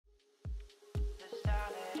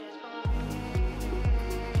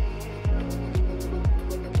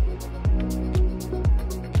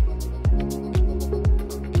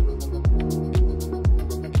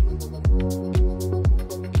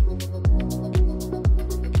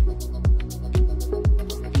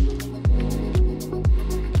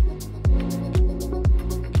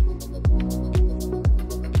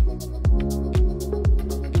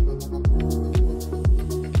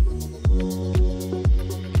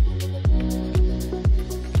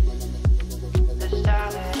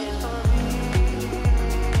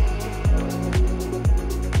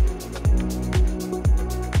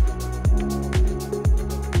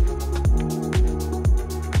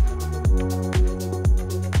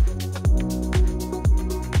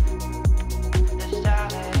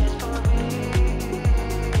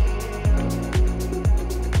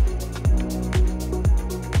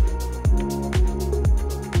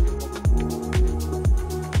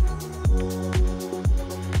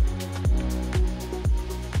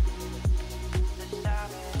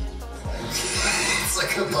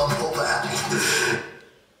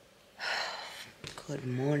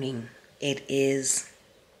It is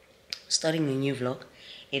starting a new vlog.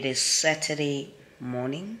 It is Saturday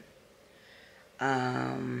morning.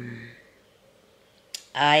 I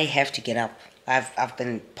have to get up. I've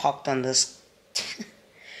been parked on this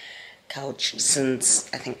couch since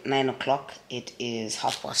I think 9 o'clock. It is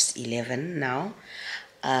 11:30 now.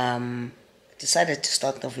 Decided to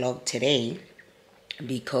start the vlog today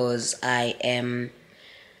because I am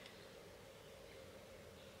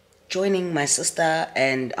joining my sister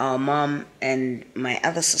and our mom and my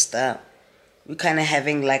other sister. We're kind of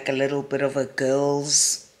having like a little bit of a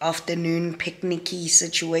girls' afternoon picnicky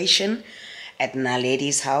situation at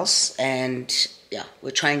Nali's house, and yeah,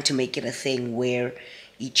 we're trying to make it a thing where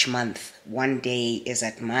each month one day is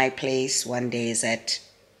at my place, one day is at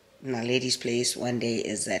Nali's place, one day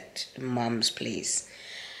is at mom's place,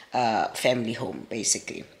 family home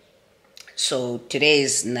basically. So today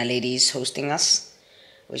is Nali's hosting us,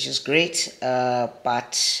 which is great,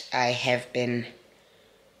 but I have been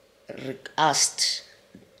asked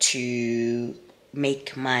to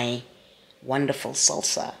make my wonderful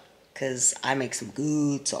salsa, because I make some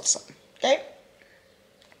good salsa, okay?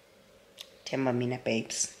 Temba mina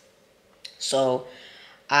babes. So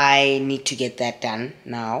I need to get that done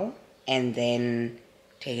now and then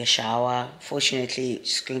take a shower. Fortunately,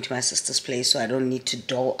 just going to my sister's place, so I don't need to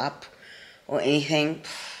doll up or anything.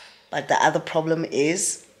 But the other problem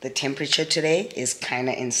is the temperature today is kind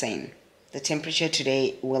of insane. The temperature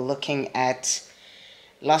today, we're looking at,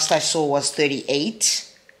 last I saw was 38.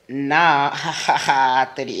 Now,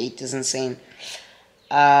 38 is insane.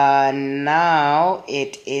 Now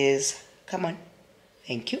it is, come on,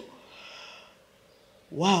 thank you.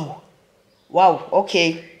 Wow,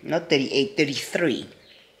 okay, not 38, 33.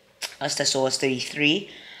 Last I saw was 33.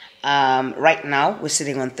 Right now, we're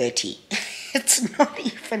sitting on 30.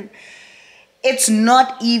 It's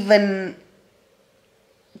not even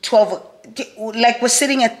 12, like we're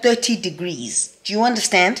sitting at 30 degrees. Do you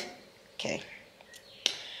understand? Okay.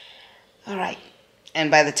 All right.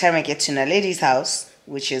 And by the time I get to Nali's house,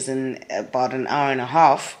 which is in about an hour and a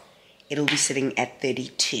half, it'll be sitting at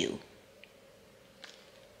 32.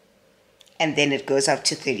 And then it goes up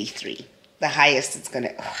to 33. The highest it's going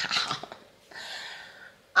to...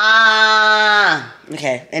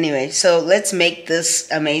 Okay, anyway, so let's make this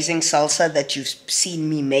amazing salsa that you've seen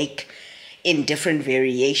me make in different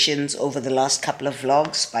variations over the last couple of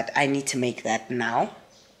vlogs, but I need to make that now.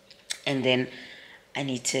 And then I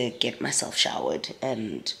need to get myself showered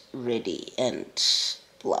and ready and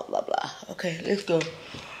blah, blah, blah. Okay, let's go.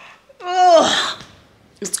 Oh,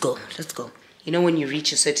 let's go. You know when you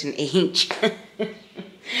reach a certain age,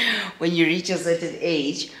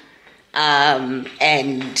 and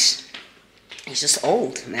it's just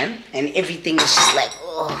old, man, and everything is just like,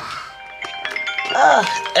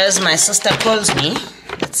 as my sister calls me.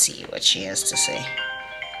 Let's see what she has to say.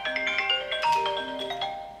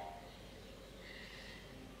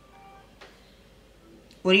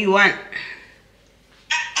 What do you want?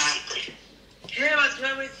 Hey, what's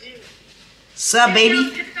wrong with you? Sir,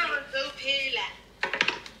 baby.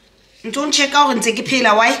 Don't check out and take a pill.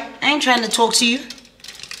 Why? I ain't trying to talk to you.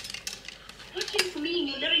 Looking for me,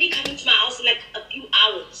 you're literally coming to my house in like a few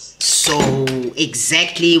hours. So,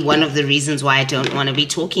 exactly one of the reasons why I don't want to be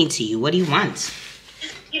talking to you. What do you want?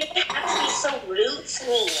 You don't have to be so rude to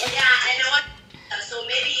me. Yeah, I know what. So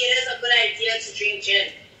maybe it is a good idea to drink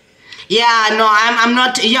gin. Yeah, no, I'm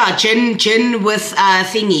not. Yeah, gin with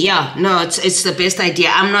thingy. Yeah, no, it's the best idea.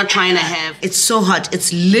 I'm not trying to have. It's so hot.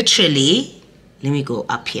 It's literally. Let me go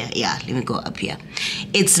up here. Yeah, let me go up here.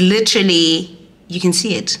 It's literally. You can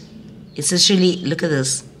see it. It's literally. Look at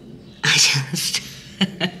this.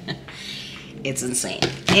 It's insane.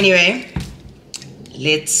 Anyway,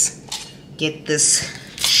 let's get this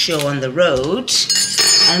show on the road.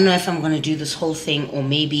 I don't know if I'm gonna do this whole thing or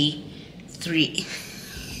maybe 3.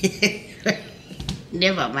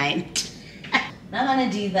 Never mind. Not gonna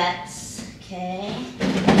do that. Okay.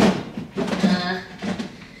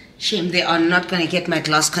 Shame they are not gonna get my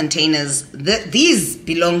glass containers. These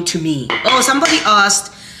belong to me. Oh, somebody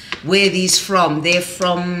asked where these from. They're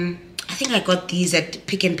from, I think I got these at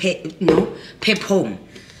Pep Home.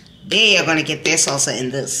 They are gonna get their salsa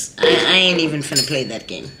in this. I ain't even finna play that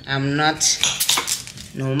game. I'm not.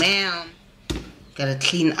 No ma'am. Gotta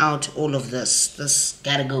clean out all of this. This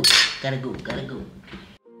gotta go.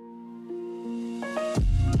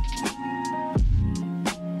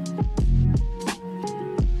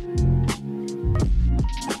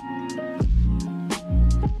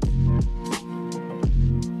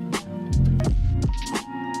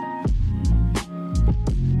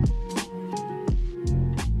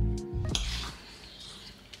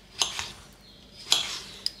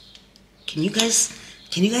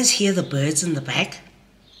 Can you guys hear the birds in the back?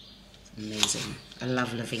 It's amazing. I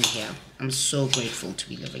love living here. I'm so grateful to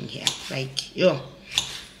be living here. Like, yo,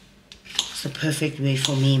 it's the perfect way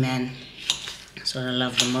for me, man. That's what I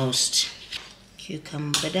love the most.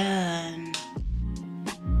 Cucumber done.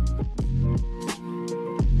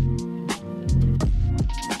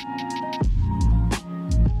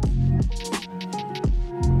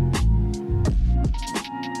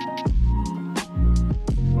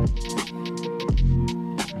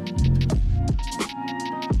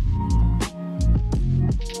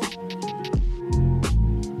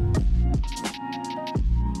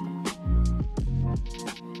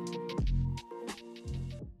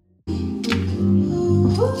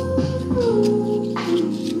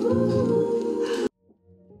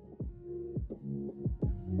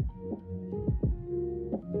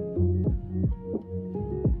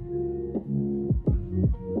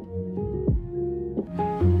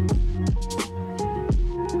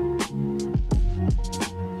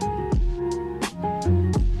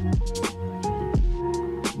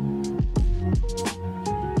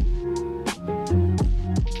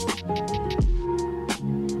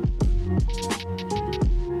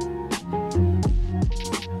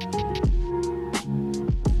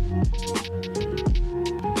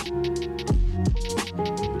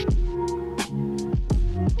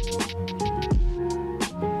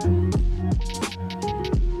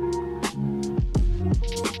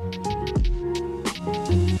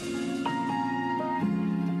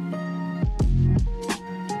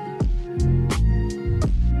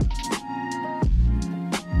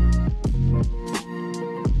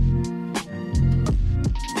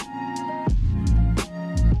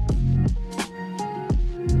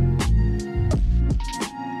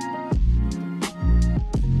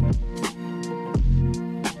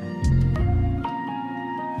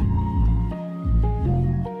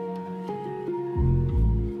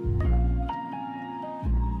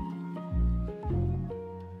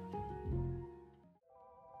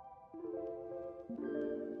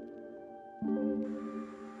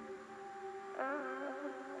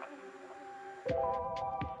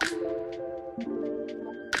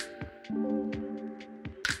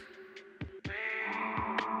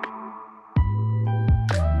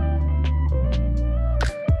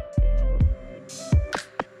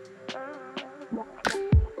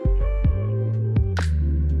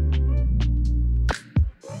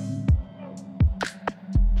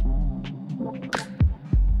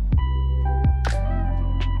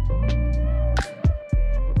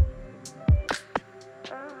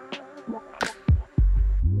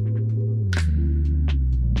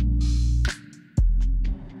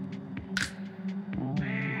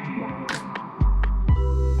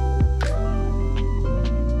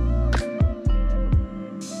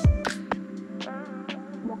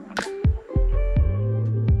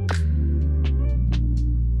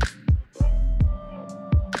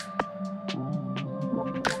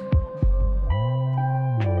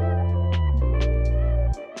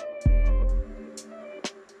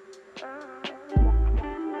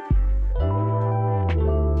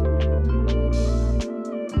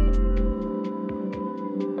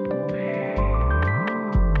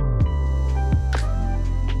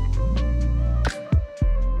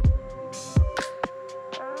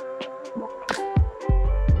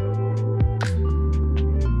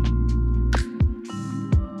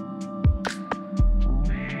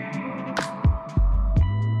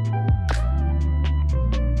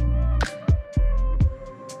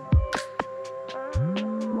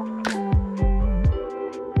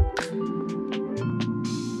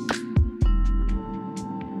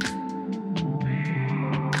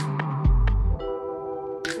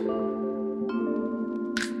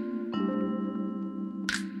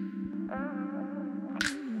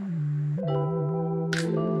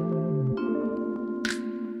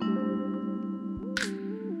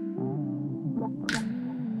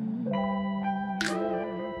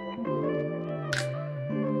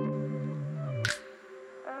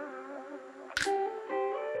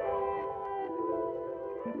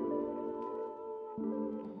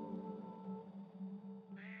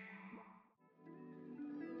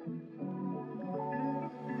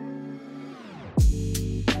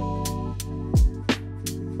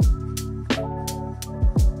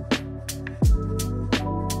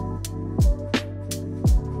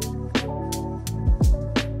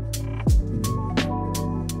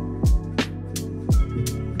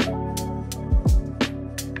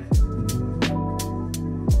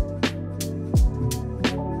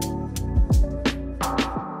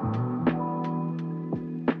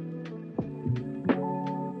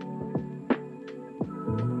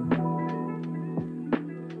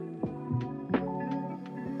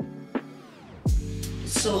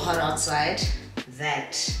 so hot outside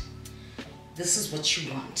that this is what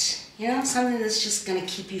you want. You know, something that's just gonna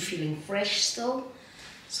keep you feeling fresh still.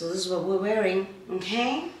 So this is what we're wearing,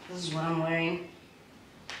 okay? This is what I'm wearing.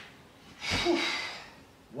 Whew.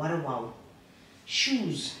 What a wow.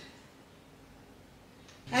 Shoes.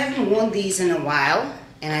 I haven't worn these in a while,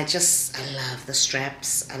 and I love the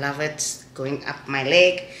straps. I love it going up my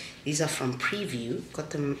leg. These are from Preview.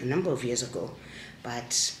 Got them a number of years ago,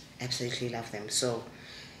 but absolutely love them. So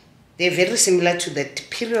they're very similar to that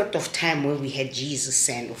period of time where we had Jesus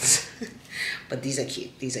sandals. But these are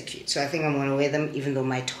cute. These are cute. So I think I'm going to wear them even though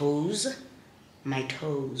my toes,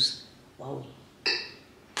 wow.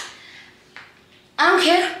 I don't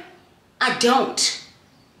care. I don't.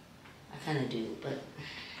 I kind of do, but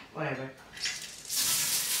whatever.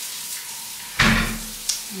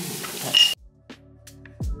 Okay.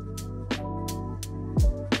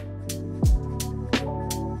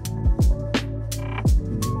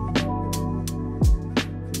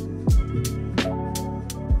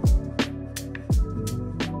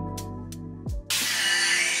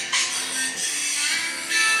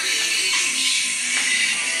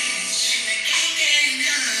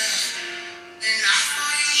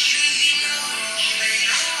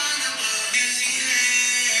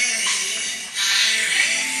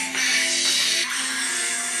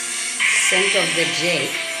 Scent of the day.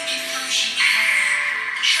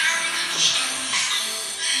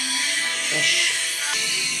 Fresh.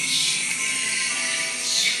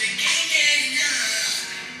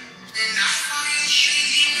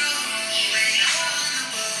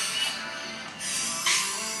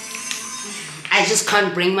 I just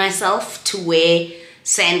can't bring myself to wear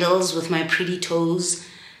sandals with my pretty toes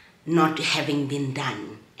not having been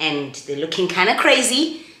done. And they're looking kind of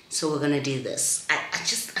crazy. So we're gonna do this. I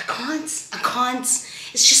can't.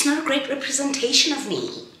 It's just not a great representation of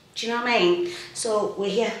me. Do you know what I mean? So we're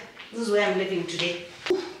here. This is where I'm living today.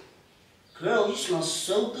 Ooh. Girl, you smell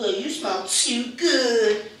so good. You smell too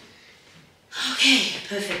good. Okay,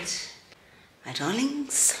 perfect. My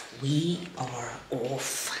darlings, we are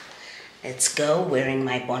off. Let's go. Wearing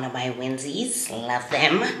my Bonaby Wednesdays. Love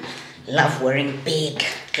them. Love wearing big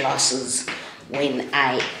glasses when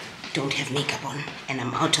I don't have makeup on and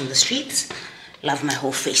I'm out on the streets. Love my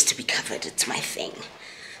whole face to be covered. It's my thing.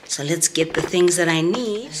 So let's get the things that I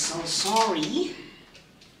need. So sorry.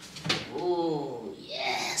 Oh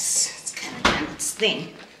yes, it's kind of done its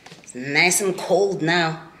thing. It's nice and cold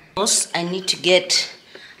now. Also, I need to get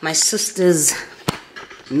my sister's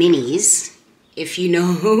minis. If you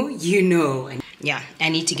know, you know. And yeah, I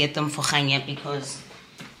need to get them for Khanya because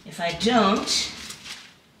if I don't,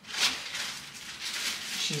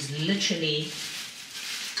 she's literally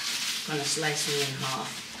gonna slice me in half.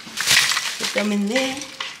 Put them in there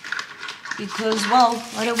because, well,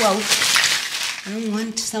 what a wow. I don't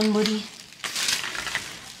want somebody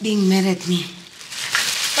being mad at me.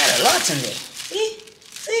 Quite a lot in there.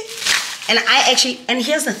 See? And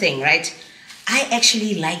here's the thing, right? I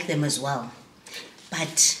actually like them as well.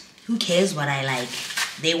 But who cares what I like?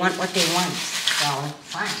 They want what they want. So,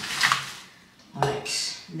 fine.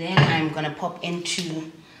 Alright. Then I'm gonna pop into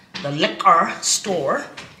the liquor store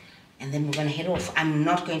and then we're gonna head off. I'm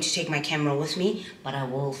not going to take my camera with me, but I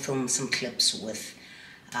will film some clips with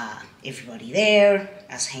everybody there,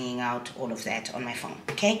 us hanging out, all of that on my phone.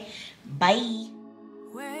 Okay? Bye.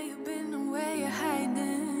 Where you been and where you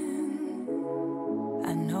hiding?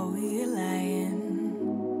 I know you're lying.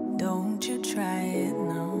 Don't you try it,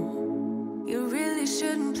 no. You really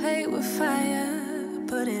shouldn't play with fire.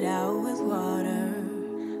 Put it out with water.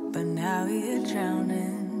 But now you're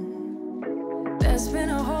drowning. There's been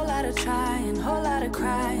a whole lot of trying, whole lot of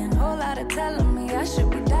crying, whole lot of telling me I should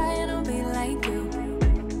be dying or be like you.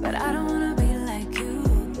 But I don't wanna be like you.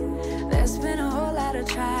 There's been a whole lot of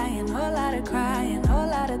trying, whole lot of crying, whole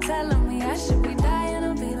lot of telling me I should be dying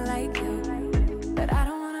or be like you. But I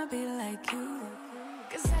don't wanna be like you.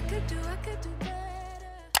 'Cause I could do better.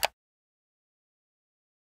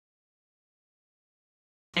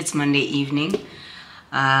 It's Monday evening.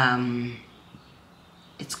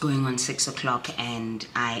 It's going on 6 o'clock and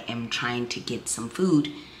I am trying to get some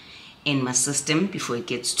food in my system before it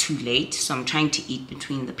gets too late. So I'm trying to eat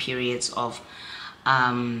between the periods of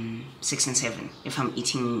 6 and 7 if I'm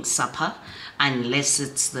eating supper, unless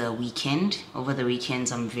it's the weekend. Over the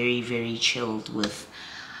weekends I'm very, very chilled with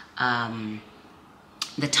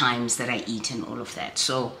the times that I eat and all of that.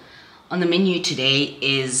 So on the menu today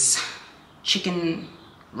is chicken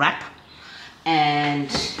wrap, and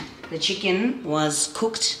the chicken was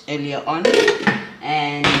cooked earlier on,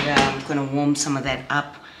 and I'm gonna warm some of that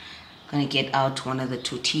up. Gonna get out one of the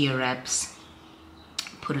tortilla wraps,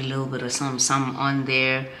 put put a little bit of some on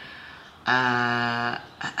there, and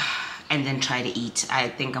then try to eat. I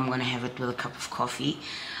think I'm gonna have it with a cup of coffee.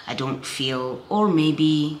 I don't feel, or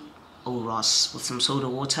maybe, oh Ross, with some soda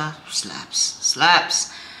water, slaps.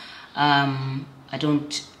 I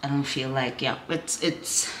don't feel like, yeah,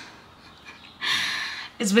 it's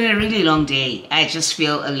been a really long day. I just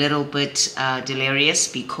feel a little bit delirious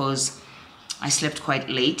because I slept quite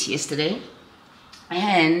late yesterday,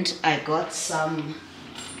 and I got some.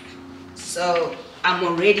 So I'm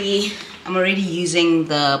already using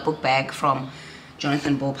the book bag from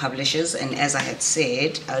Jonathan Ball Publishers, and as I had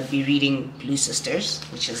said, I would be reading Blue Sisters,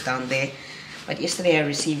 which is down there. But yesterday I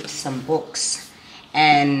received some books,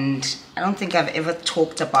 and I don't think I've ever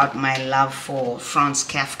talked about my love for Franz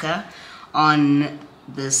Kafka on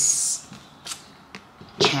this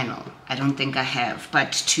channel. I don't think I have,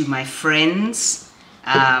 but to my friends,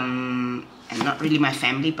 and not really my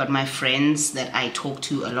family, but my friends that I talk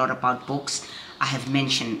to a lot about books, I have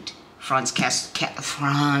mentioned Franz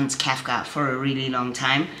Kafka for a really long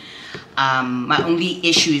time. My only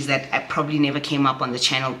issue is that I probably never came up on the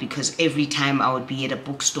channel because every time I would be at a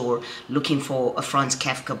bookstore looking for a Franz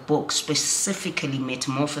Kafka book, specifically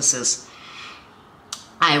Metamorphosis,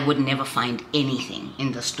 I would never find anything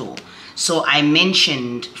in the store. So I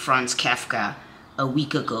mentioned Franz Kafka a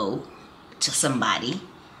week ago to somebody.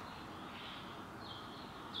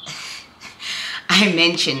 I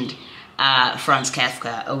mentioned Franz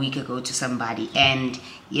Kafka a week ago to somebody, and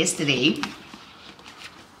yesterday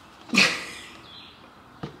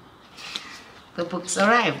the books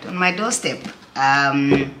arrived on my doorstep.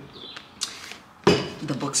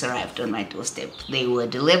 The books arrived on my doorstep. They were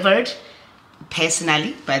delivered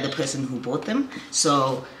personally by the person who bought them.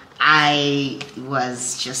 So I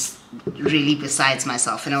was just really besides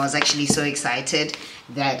myself, and I was actually so excited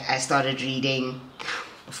that I started reading,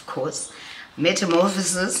 of course,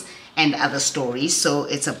 Metamorphosis and other stories. So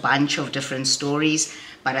it's a bunch of different stories,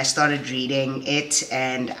 but I started reading it,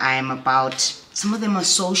 and I'm about, some of them are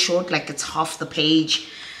so short, like it's half the page.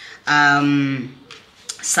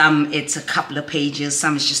 Some it's a couple of pages,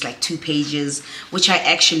 some it's just like 2 pages, which I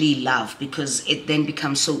actually love because it then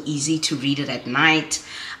becomes so easy to read it at night.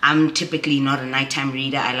 I'm typically not a nighttime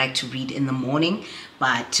reader. I like to read in the morning,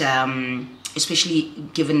 but especially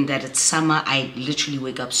given that it's summer, I literally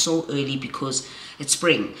wake up so early because it's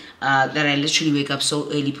spring, that I literally wake up so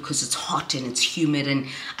early because it's hot and it's humid and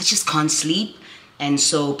I just can't sleep. And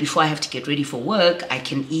so before I have to get ready for work, I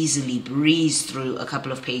can easily breeze through a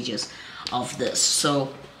couple of pages of this.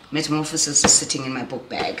 So Metamorphosis is sitting in my book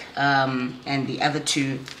bag, and the other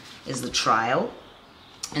 2 is the trial,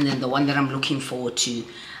 and then the one that I'm looking forward to,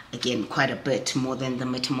 again, quite a bit more than the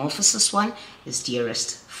Metamorphosis one, is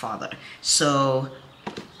Dearest Father. So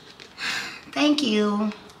thank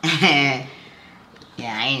you. Yeah,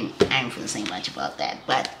 I ain't gonna say much about that,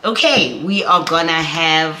 but okay, we are gonna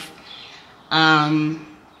have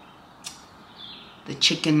the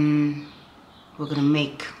chicken. We're gonna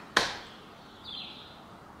make,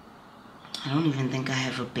 I don't even think I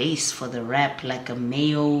have a base for the wrap, like a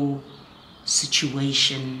mayo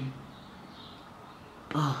situation.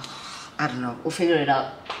 Oh, I don't know, we'll figure it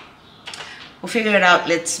out.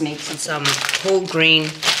 Let's make some whole grain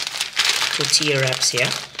tortilla wraps here,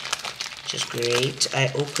 which is great.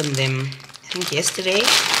 I opened them, I think yesterday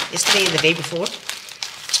or the day before,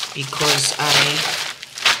 because I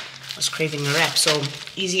was craving a wrap. So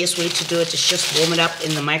easiest way to do it is just warm it up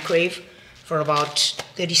in the microwave for about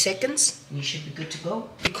 30 seconds and you should be good to go.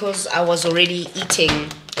 Because I was already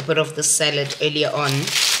eating a bit of the salad earlier on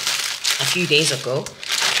a few days ago,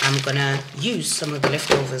 I'm gonna use some of the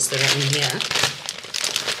leftovers that are in here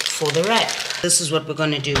for the wrap. This is what we're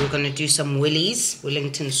gonna do. We're gonna do some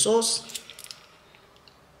Wellington sauce,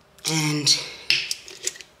 and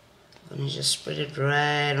I'm gonna just spread it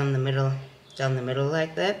right on the middle, down the middle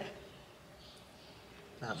like that.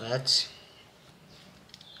 Love it.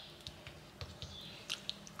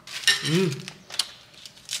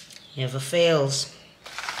 Never fails.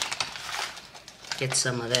 Get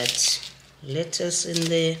some of that lettuce in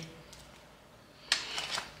there.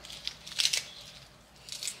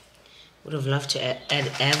 Would have loved to add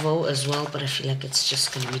avo as well, but I feel like it's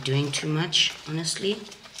just going to be doing too much, honestly.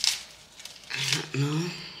 I don't know.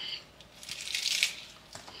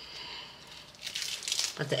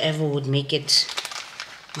 But the avo would make it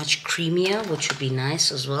much creamier, which would be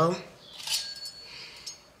nice as well.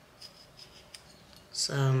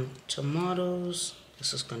 Some tomatoes.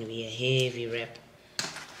 This is going to be a heavy wrap,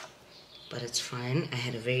 but it's fine. I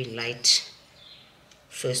had a very light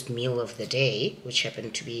first meal of the day, which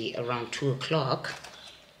happened to be around 2 o'clock,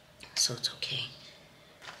 so it's okay.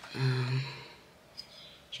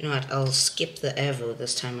 You know what? I'll skip the avocado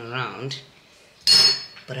this time around,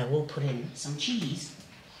 but I will put in some cheese.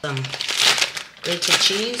 Some grated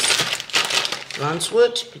cheese,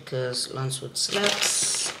 Lancewood, because Lancewood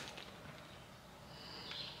slaps.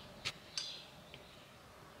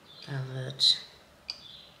 Velvet.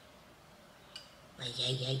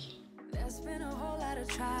 Yay. There's been a whole lot of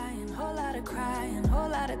trying, whole lot of crying, whole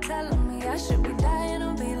lot of telling me I should be dying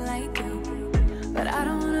or be like you, but I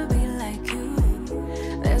don't wanna be like you.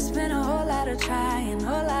 There's been a whole lot of trying,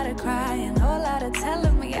 whole lot of crying, whole lot of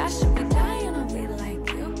telling me I should be dying or be like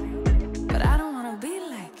you, but I don't wanna be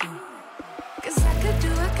like you. 'Cause I could do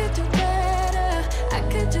better. I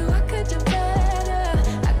could do better.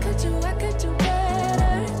 I could do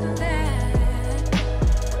better than that.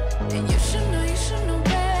 And you should know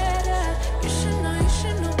better. You should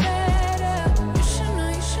know better. You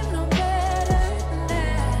should know better than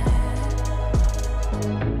that.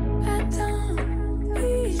 I don't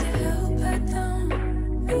need your help. I don't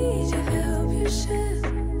need your help. You should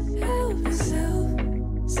help yourself.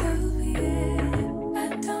 So yeah. I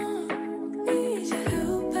don't need your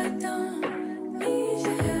help. I don't need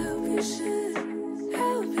your help. You should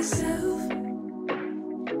help yourself.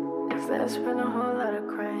 There's been a whole lot of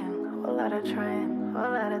crying, whole lot of trying,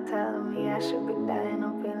 whole lot of telling me I should be dying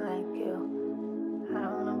or be like you. I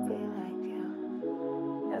don't wanna be like you.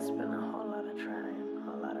 There's been a whole lot of trying,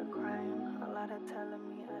 whole lot of crying, whole lot of telling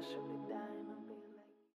me I should be dying.